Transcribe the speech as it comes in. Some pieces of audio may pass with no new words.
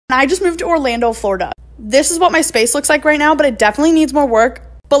And I just moved to Orlando, Florida. This is what my space looks like right now, but it definitely needs more work.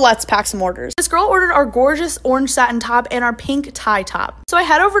 But let's pack some orders. This girl ordered our gorgeous orange satin top and our pink tie top. So I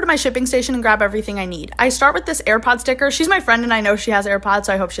head over to my shipping station and grab everything I need. I start with this AirPod sticker. She's my friend and I know she has AirPods,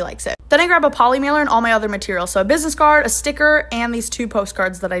 so I hope she likes it. Then I grab a poly mailer and all my other materials. So a business card, a sticker, and these 2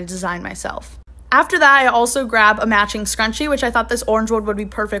 postcards that I designed myself. After that, I also grab a matching scrunchie, which I thought this orange would be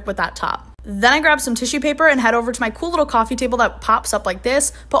perfect with that top. Then I grab some tissue paper and head over to my cool little coffee table that pops up like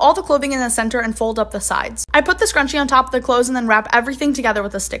this, put all the clothing in the center and fold up the sides. I put the scrunchie on top of the clothes and then wrap everything together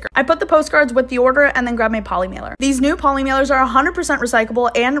with a sticker. I put the postcards with the order and then grab my poly mailer. These new poly mailers are 100%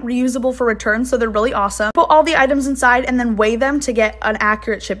 recyclable and reusable for return, so they're really awesome. Put all the items inside and then weigh them to get an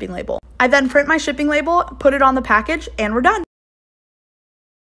accurate shipping label. I then print my shipping label, put it on the package, and we're done.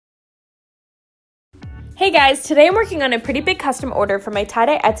 Hey guys, today I'm working on a pretty big custom order for my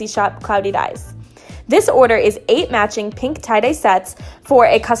tie-dye Etsy shop, Cloudy Dyes. This order is 8 matching pink tie-dye sets for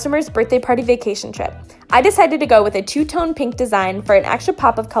a customer's birthday party vacation trip. I decided to go with a 2-tone pink design for an extra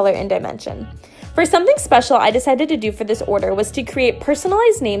pop of color and dimension. For something special I decided to do for this order was to create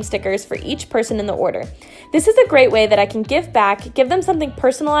personalized name stickers for each person in the order. This is a great way that I can give back, give them something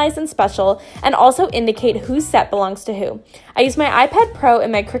personalized and special, and also indicate whose set belongs to who. I used my iPad Pro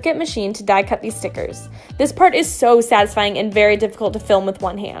and my Cricut machine to die cut these stickers. This part is so satisfying and very difficult to film with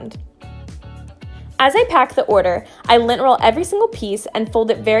one hand. As I pack the order, I lint roll every single piece and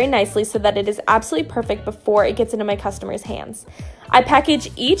fold it very nicely so that it is absolutely perfect before it gets into my customer's hands. I package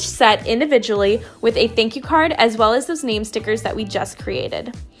each set individually with a thank you card as well as those name stickers that we just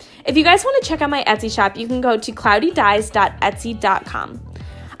created. If you guys want to check out my Etsy shop, you can go to cloudydyes.etsy.com.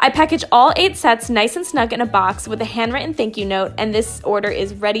 I package all 8 sets nice and snug in a box with a handwritten thank you note, and this order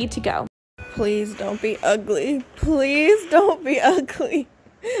is ready to go. Please don't be ugly. Please don't be ugly.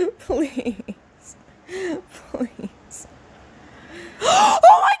 Please. Please. Oh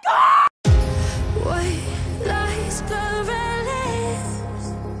my God! White lies, blur our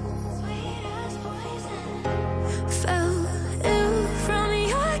lips. Sweet as poison. Fell ill from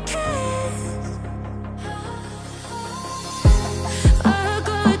your kiss.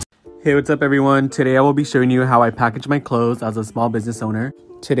 Hey, what's up everyone? Today I will be showing you how I package my clothes as a small business owner.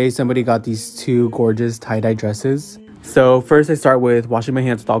 Today somebody got these 2 gorgeous tie-dye dresses. So first I start with washing my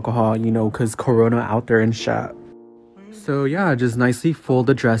hands with alcohol, you know, cause Corona out there and shit. So yeah, just nicely fold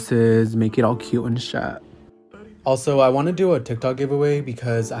the dresses, make it all cute and shit. Also, I want to do a TikTok giveaway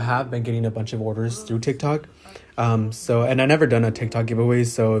because I have been getting a bunch of orders through TikTok. And I never done a TikTok giveaway,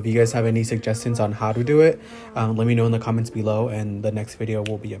 so if you guys have any suggestions on how to do it, let me know in the comments below, and the next video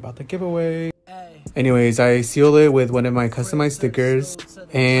will be about the giveaway. Anyways, I sealed it with one of my customized stickers,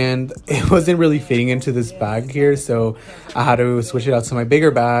 and it wasn't really fitting into this bag here, so I had to switch it out to my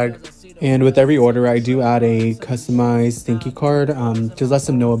bigger bag. And with every order, I do add a customized thank you card. Just let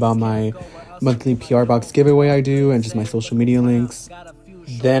them know about my monthly PR box giveaway I do, and just my social media links.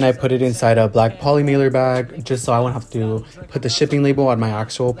 Then I put it inside a black poly mailer bag, just so I won't have to put the shipping label on my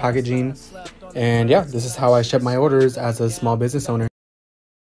actual packaging. And yeah, this is how I ship my orders as a small business owner.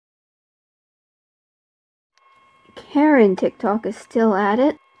 Karen TikTok is still at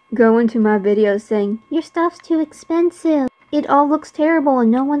it. Go into my videos saying, your stuff's too expensive. It all looks terrible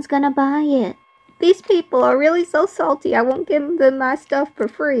and no one's gonna buy it. These people are really so salty I won't give them my stuff for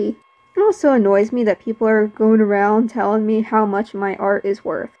free. It also annoys me that people are going around telling me how much my art is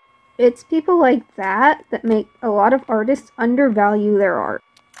worth. It's people like that that make a lot of artists undervalue their art.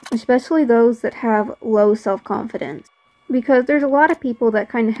 Especially those that have low self-confidence. Because there's a lot of people that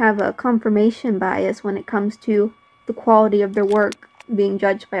kind of have a confirmation bias when it comes to the quality of their work being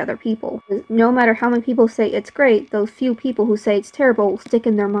judged by other people. No matter how many people say it's great, those few people who say it's terrible will stick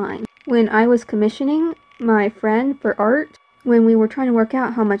in their mind. When I was commissioning my friend for art, when we were trying to work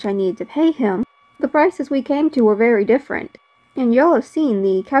out how much I needed to pay him, the prices we came to were very different. And y'all have seen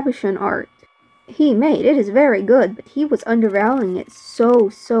the capuchin art he made. It is very good, but he was undervaluing it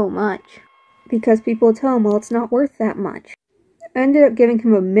so much. Because people tell him, well, it's not worth that much. I ended up giving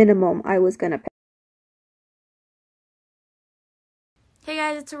him a minimum I was gonna pay. Hey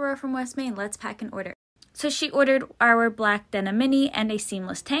guys, it's Aurora from West Main. Let's pack an order. So she ordered our black denim mini and a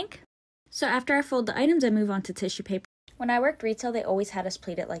seamless tank. So after I fold the items, I move on to tissue paper. When I worked retail, they always had us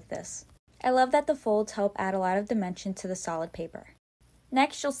plate it like this. I love that the folds help add a lot of dimension to the solid paper.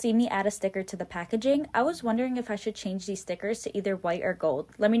 Next, you'll see me add a sticker to the packaging. I was wondering if I should change these stickers to either white or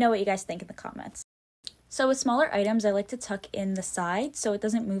gold. Let me know what you guys think in the comments. So with smaller items, I like to tuck in the sides so it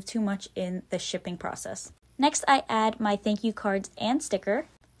doesn't move too much in the shipping process. Next, I add my thank you cards and sticker.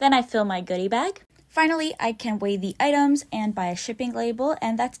 Then I fill my goodie bag. Finally, I can weigh the items and buy a shipping label,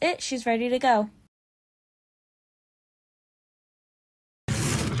 and that's it. She's ready to go.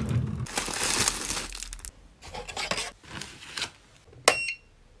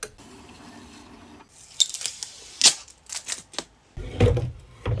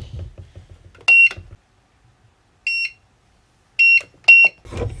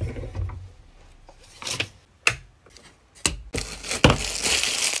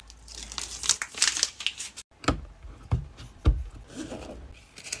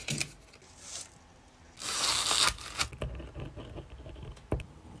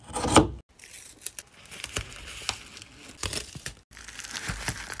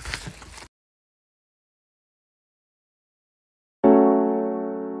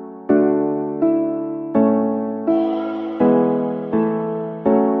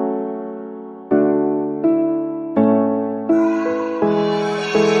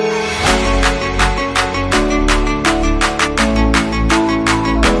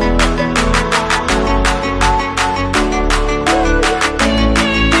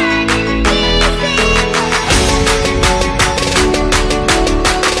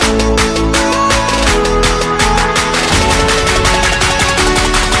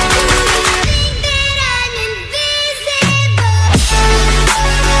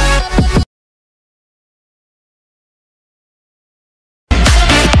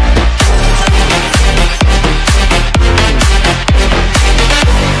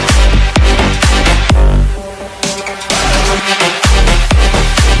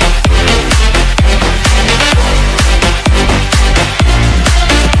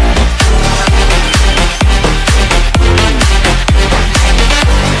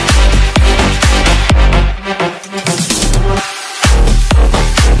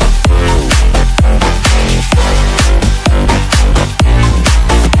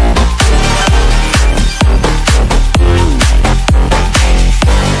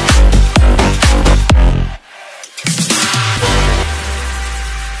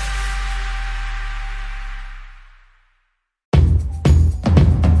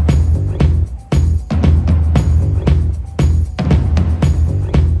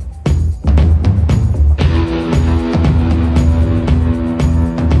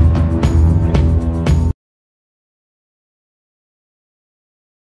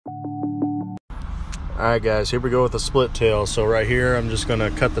 Alright guys, here we go with the split tail. So right here, I'm just gonna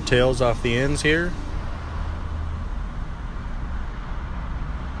cut the tails off the ends here.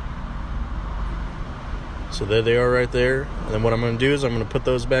 So there they are right there. And then what I'm gonna do is I'm gonna put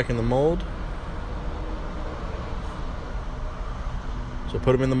those back in the mold. So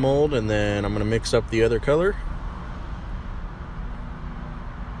put them in the mold, and then I'm gonna mix up the other color.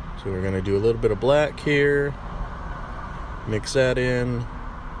 So we're gonna do a little bit of black here. Mix that in.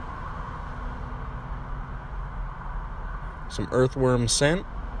 Some earthworm scent,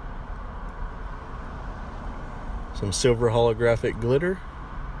 some silver holographic glitter,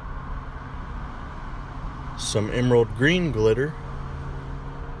 some emerald green glitter,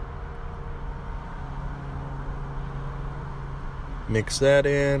 mix that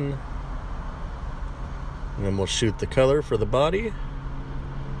in, and then we'll shoot the color for the body.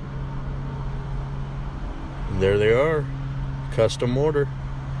 And there they are, custom order.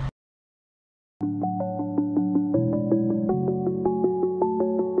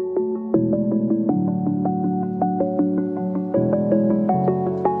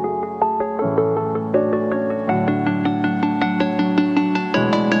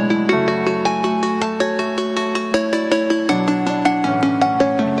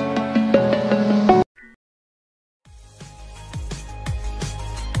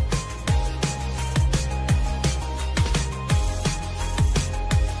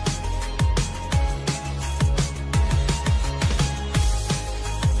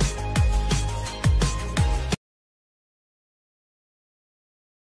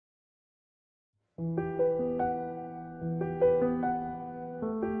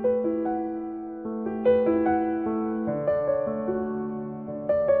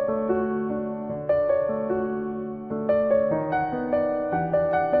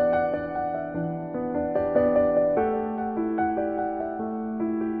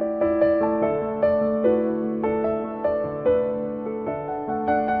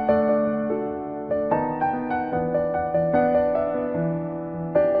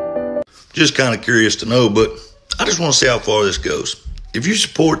 Just kind of curious to know, but I just want to see how far this goes. If you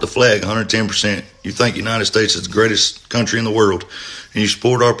support the flag 110%, you think the United States is the greatest country in the world, and you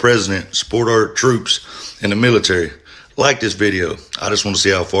support our president, support our troops and the military, like this video. I just want to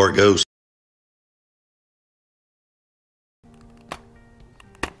see how far it goes.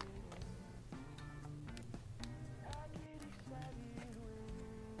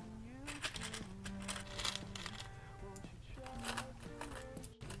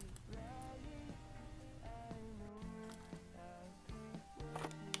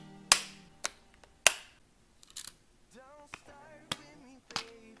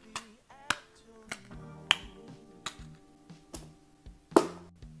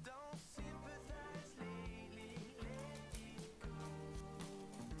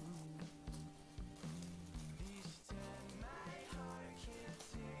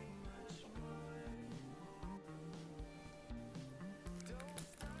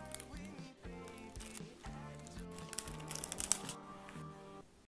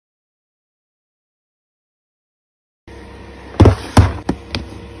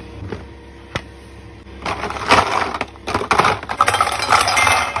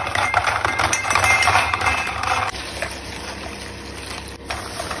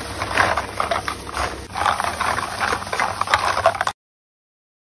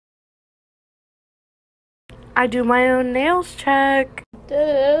 I do my own nails check.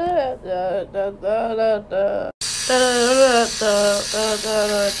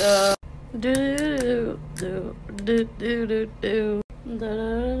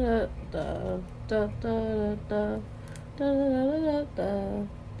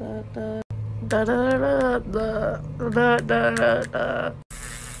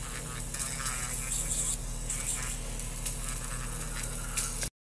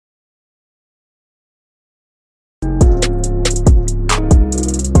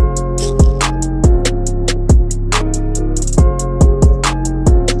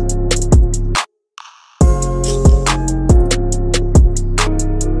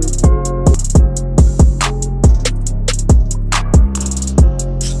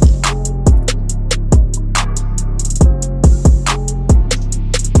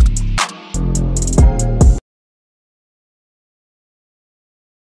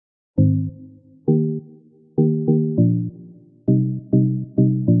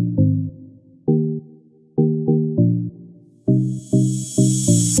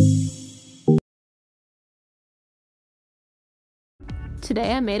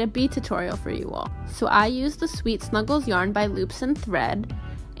 Today I made a bee tutorial for you all. So I used the Sweet Snuggles yarn by Loops and Thread,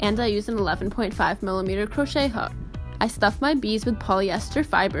 and I used an 11.5mm crochet hook. I stuffed my bees with polyester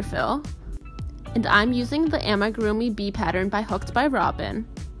fiber fill, And I'm using the amigurumi bee pattern by Hooked by Robin.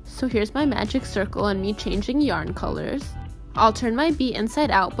 So here's my magic circle and me changing yarn colors. I'll turn my bee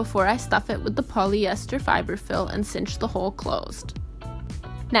inside out before I stuff it with the polyester fiber fill and cinch the hole closed.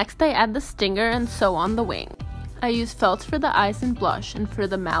 Next I add the stinger and sew on the wing. I use felt for the eyes and blush, and for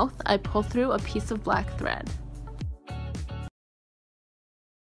the mouth I pull through a piece of black thread.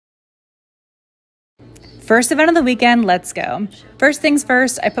 First event of the weekend, let's go. First things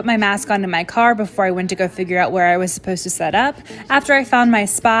first, I put my mask on in my car before I went to go figure out where I was supposed to set up. After I found my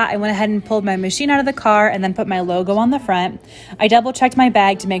spot, I went ahead and pulled my machine out of the car and then put my logo on the front. I double checked my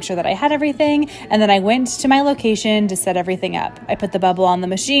bag to make sure that I had everything, and then I went to my location to set everything up. I put the bubble on the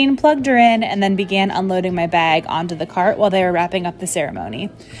machine, plugged her in, and then began unloading my bag onto the cart while they were wrapping up the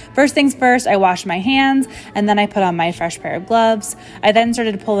ceremony. First things first, I washed my hands, and then I put on my fresh pair of gloves. I then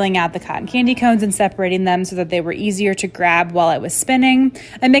started pulling out the cotton candy cones and separating them so that they were easier to grab while I was spinning.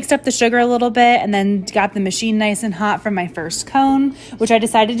 I mixed up the sugar a little bit and then got the machine nice and hot for my first cone, which I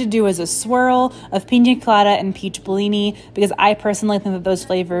decided to do as a swirl of pina colada and peach bellini because I personally think that those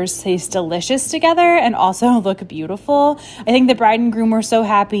flavors taste delicious together and also look beautiful. I think the bride and groom were so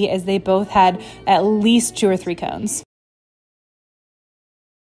happy as they both had at least 2 or 3 cones.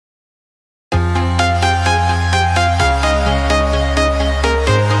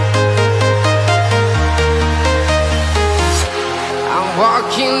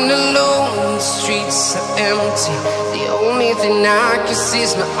 Walking alone, the streets are empty. The only thing I can see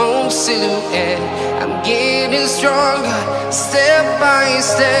is my own silhouette. I'm getting stronger, step by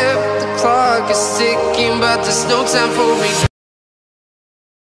step. The clock is ticking, but there's no time for me.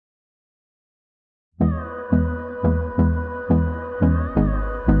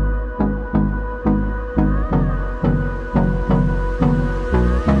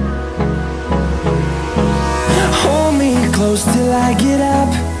 Close till I get up.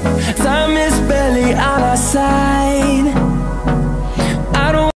 Time is barely on our side.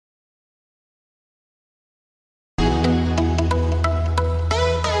 I don't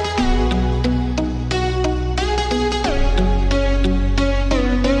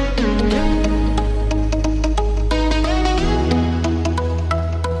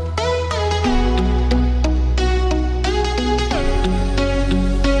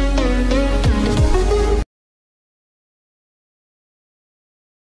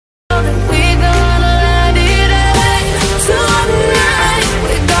We gonna light it up.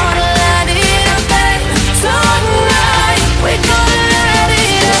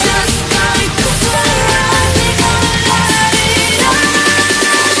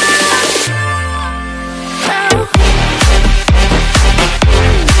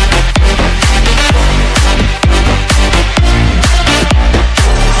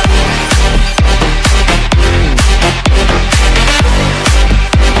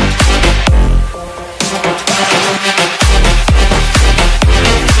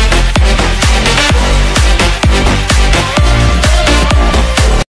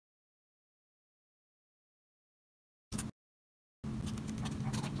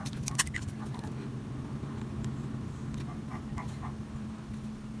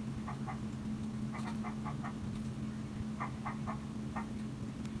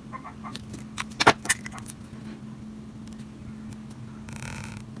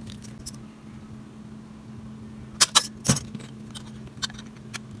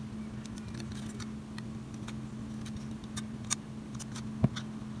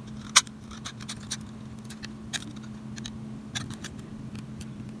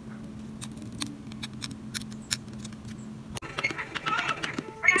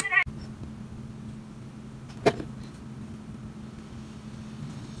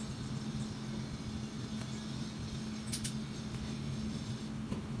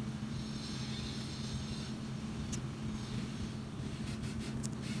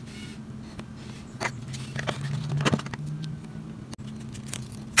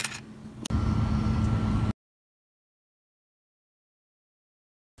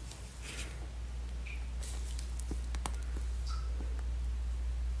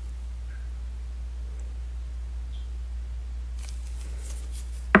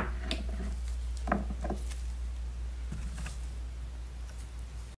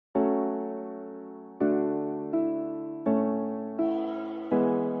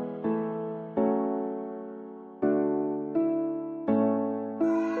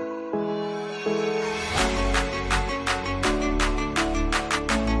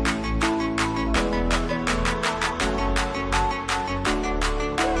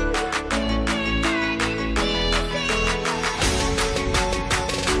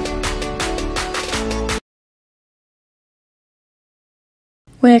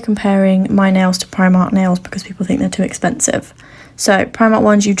 we're comparing my nails to Primark nails because people think they're too expensive. So Primark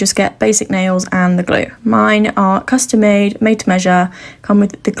ones, you just get basic nails and the glue. Mine are custom made, made to measure, come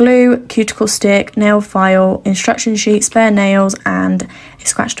with the glue, cuticle stick, nail file, instruction sheet, spare nails, and a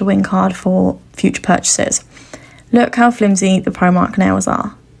scratch to win card for future purchases. Look how flimsy the Primark nails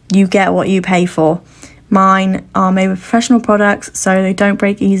are. You get what you pay for. Mine are made with professional products, so they don't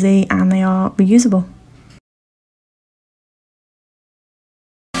break easy and they are reusable.